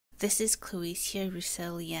This is Cloacia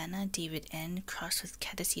russelliana David N. crossed with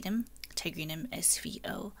Ctsm, tigrinum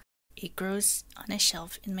SVO. It grows on a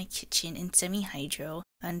shelf in my kitchen in semi-hydro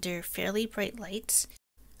under fairly bright lights,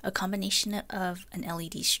 a combination of an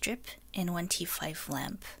LED strip and one T5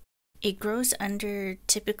 lamp. It grows under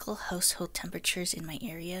typical household temperatures in my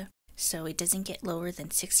area, so it doesn't get lower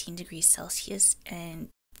than 16 degrees Celsius and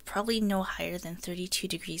probably no higher than 32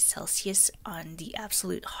 degrees Celsius on the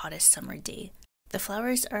absolute hottest summer day. The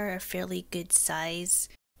flowers are a fairly good size,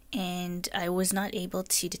 and I was not able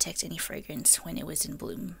to detect any fragrance when it was in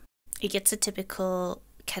bloom. It gets a typical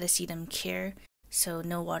Ctsm care, so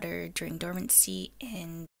no water during dormancy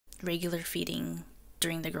and regular feeding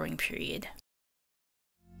during the growing period.